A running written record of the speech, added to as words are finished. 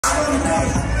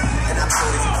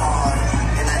told you call,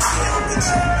 and I deal with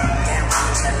you. Gamble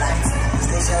with your life. Is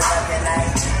this your fucking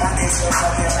night? I'm this your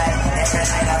fucking right. Every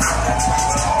night I fuck her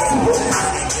twice. Big boy,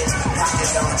 really bitch.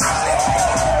 Pockets on chocolate right.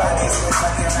 I'm this your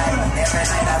fucking right. Every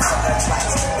night I fuck her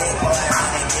twice. Big boy,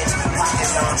 really bitch.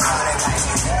 Pockets on chocolate right.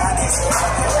 I'm this your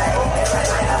fucking right. Every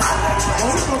night I fuck her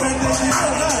twice. Big boy, really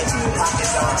bitch.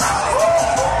 Pockets on chocolate right.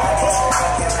 I'm this your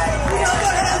fucking right. Every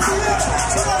night I fuck her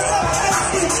twice.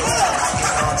 Big boy, really bitch. Pockets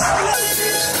on chocolate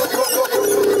right.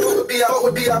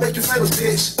 What would be I make you famous,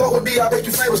 bitch? What would be I make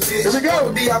you famous, bitch? Here we go. What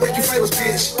would be I make you famous,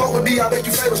 bitch? What would be I make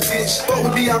you famous, bitch? What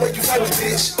would be I make you famous,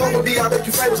 bitch? What would be I make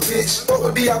you famous, bitch? What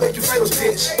would be I make you famous,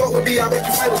 bitch? What would be I make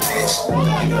you famous,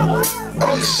 bitch?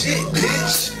 On the shit,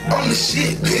 bitch. On the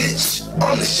shit, bitch.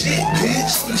 On the shit,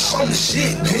 bitch. On the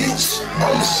shit, bitch.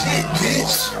 On the shit,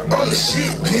 bitch. On the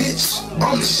shit, bitch.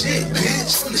 On the shit,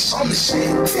 bitch. On the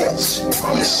shit, bitch.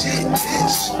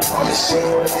 On the shit,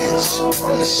 bitch.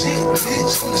 On the shit,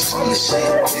 bitch. On the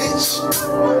shit, bitch. On the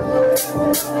shit,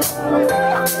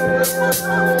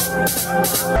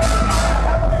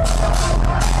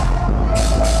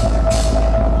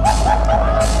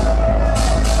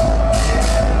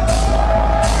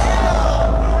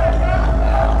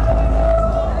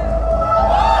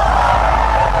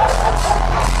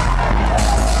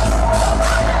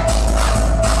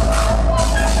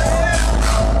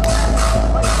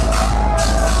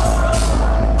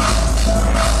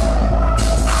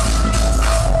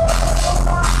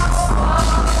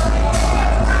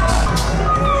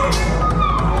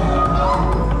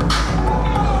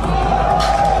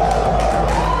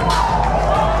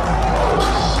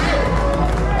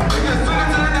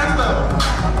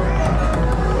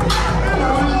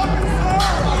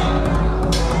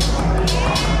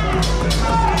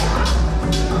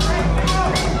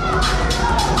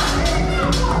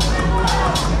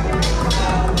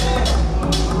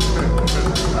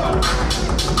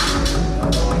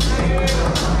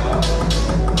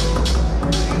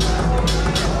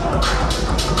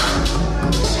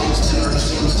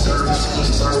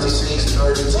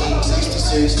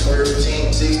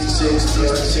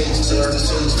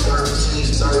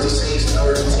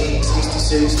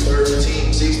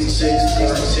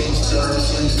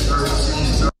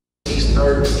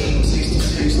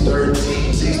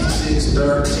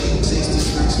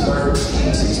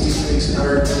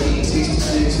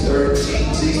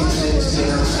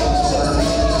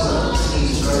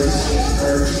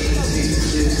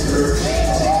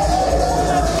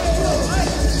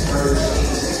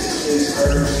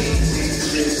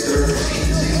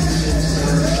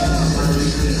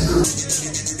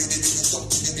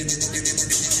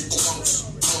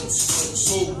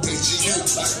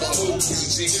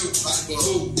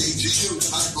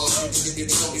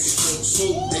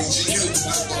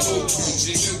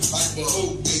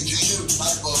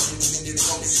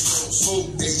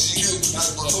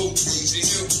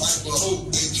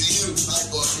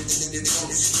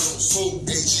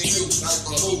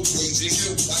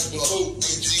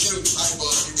 Like